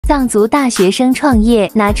藏族大学生创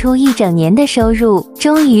业，拿出1整年的收入，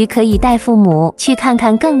终于可以带父母去看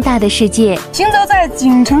看更大的世界。行走在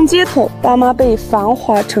锦城街头，爸妈被繁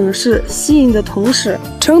华城市吸引的同时，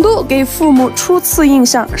成都给父母初次印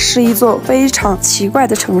象是一座非常奇怪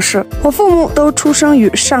的城市。我父母都出生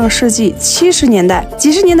于上世纪70年代，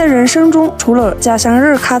几十年的人生中，除了家乡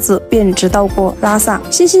日喀则，便只到过拉萨，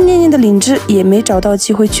心心念念的林芝也没找到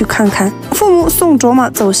机会去看看。父母送卓玛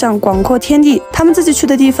走向广阔天地，他们自己去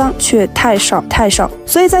的地方却太少，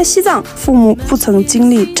所以在西藏，父母不曾经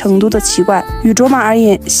历成都的奇怪。与卓玛而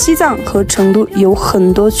言，西藏和成都有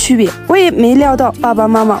很多区别。我也没料到爸爸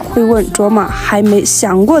妈妈会问卓玛还没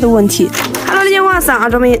想过的问题。Hello， 大家晚上好，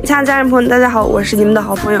亲爱的家人朋友，大家好，我是你们的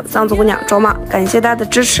好朋友藏族姑娘卓玛，感谢大家的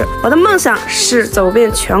支持。我的梦想是走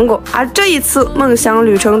遍全国，而这一次梦想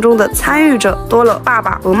旅程中的参与者多了爸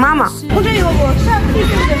爸和妈妈。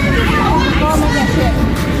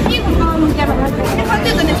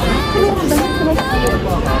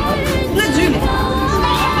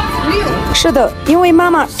是的，因为妈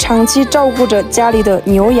妈长期照顾着家里的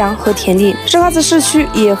牛羊和田地，日喀则市区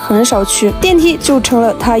也很少去，电梯就成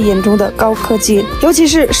了她眼中的高科技，尤其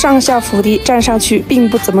是上下扶梯，站上去并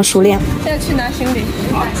不怎么熟练。现在去拿行李。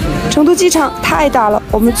成都机场太大了，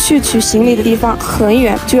我们去取行李的地方很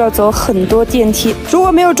远，就要走很多电梯。如果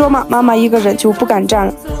没有卓玛，妈妈一个人就不敢站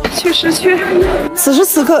了。去市区。此时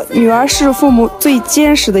此刻，女儿是父母最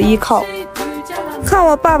坚实的依靠。看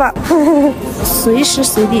我爸爸，随时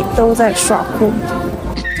随地都在耍酷。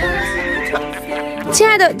亲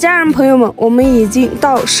爱的家人朋友们，我们已经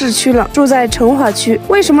到市区了，住在成华区。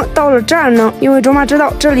为什么到了这儿呢？因为卓玛知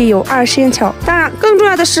道这里有2仙桥，当然更重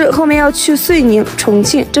要的是后面要去遂宁、重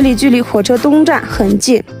庆，这里距离火车东站很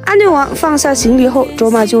近。安顿完放下行李后，卓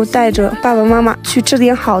玛就带着爸爸妈妈去吃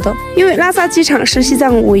点好的，因为拉萨机场是西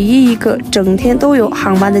藏唯一一个整天都有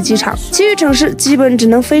航班的机场，其余城市基本只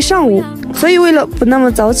能飞上午。所以为了不那么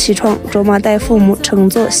早起床，卓玛带父母乘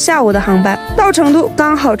坐下午的航班到成都，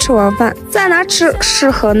刚好吃完饭，在哪吃适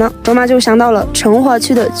合呢？卓玛就想到了成华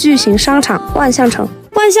区的巨型商场万象城。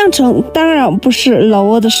万象城当然不是老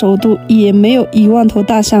挝的首都，也没有1万头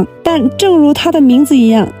大象，但正如它的名字一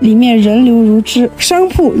样，里面人流如织，商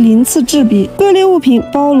铺鳞次栉比，各类物品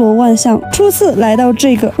包罗万象。初次来到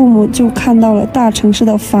这个，父母就看到了大城市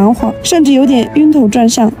的繁华，甚至有点晕头转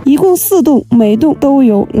向。一共4栋，每栋都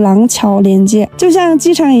有廊桥连接，就像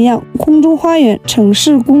机场一样，空中花园、城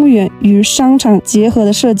市公园与商场结合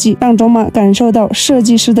的设计，让卓玛感受到设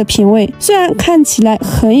计师的品味。虽然看起来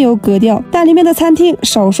很有格调，但里面的餐厅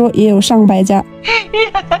少说也有上百家。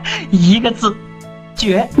一个字，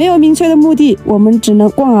绝。没有明确的目的，我们只能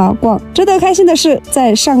逛啊逛。值得开心的是，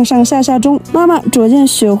在上上下下中，妈妈逐渐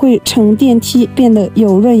学会乘电梯，变得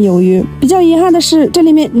游刃有余。比较遗憾的是，这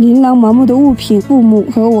里面琳琅满目的物品，父母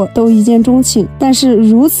和我都一见钟情。但是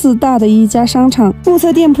如此大的一家商场，目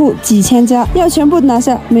测店铺几千家，要全部拿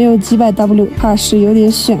下，没有几百 W， 怕是有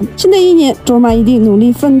点悬。新的一年，卓玛一定努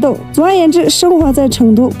力奋斗。总而言之，生活在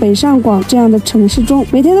成都、北上广这样的城市中，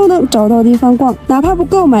每天都能找到地方逛，哪怕不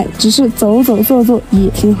购买，只是走走坐坐也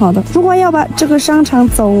挺好的。如果要把这个商场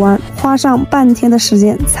走完，花上半天的时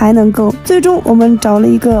间才能够。最终我们找了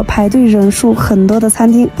一个排队人数很多的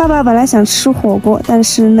餐厅，爸爸本来想吃火锅，但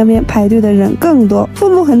是那边排队的人更多，父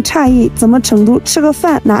母很诧异，怎么成都吃个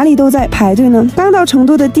饭哪里都在排队呢？刚到成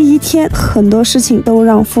都的第1天，很多事情都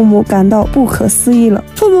让父母感到不可思议了。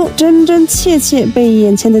父母真真切切被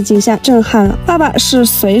眼前的景象震撼了。爸爸是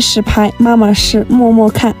随时拍，妈妈是默默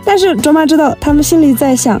看，但是卓玛知道他们心里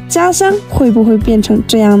在想，家乡会不会变成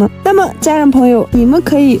这样呢？那么家人朋友，你们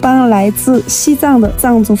可以帮来自西藏的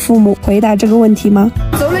藏族父母回答这个问题吗？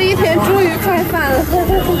走了1天，终于开饭了，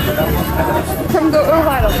他们都饿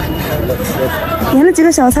坏了。点了几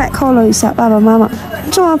个小菜犒劳一下爸爸妈妈。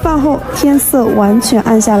吃完饭后，天色完全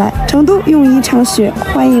暗下来，成都用一场雪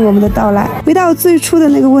欢迎我们的到来。回到最初的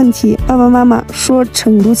那个问题，爸爸妈妈说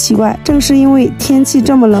成都奇怪，正是因为天气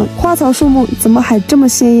这么冷，花草树木怎么还这么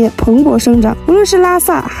鲜艳蓬勃生长。无论是拉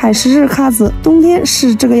萨还是日喀则，冬天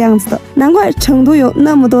是这个样子的，难怪成都有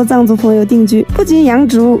那么多藏族朋友定居，不仅养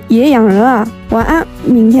植物也养人啊。晚安，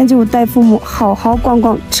明天就带父母好好逛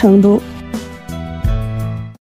逛成都。